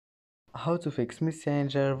How to fix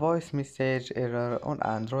Messenger voice message error on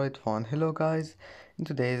Android phone. Hello guys, in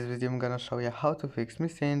today's video I'm gonna show you how to fix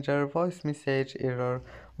Messenger voice message error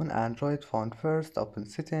on Android phone. First open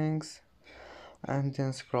settings and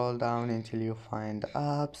then scroll down until you find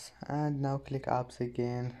apps, and now click apps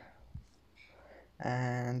again,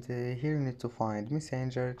 and here you need to find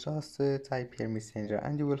Messenger. Just type here Messenger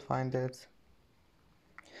and you will find it.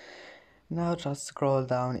 Now just scroll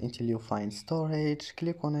down until you find storage,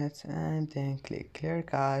 click on it and then click clear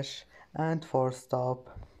cache and force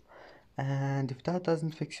stop. And if that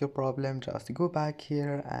doesn't fix your problem, just go back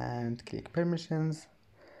here and click permissions.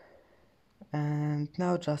 And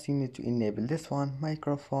now just you need to enable this one,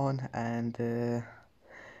 microphone and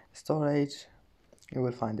storage. You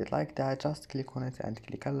will find it like that. Just click on it and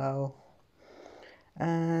click allow.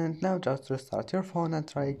 And now just restart your phone and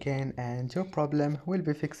try again, and your problem will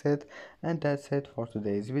be fixed. And that's it for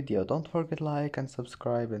today's video. Don't forget like and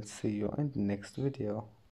subscribe, and see you in the next video.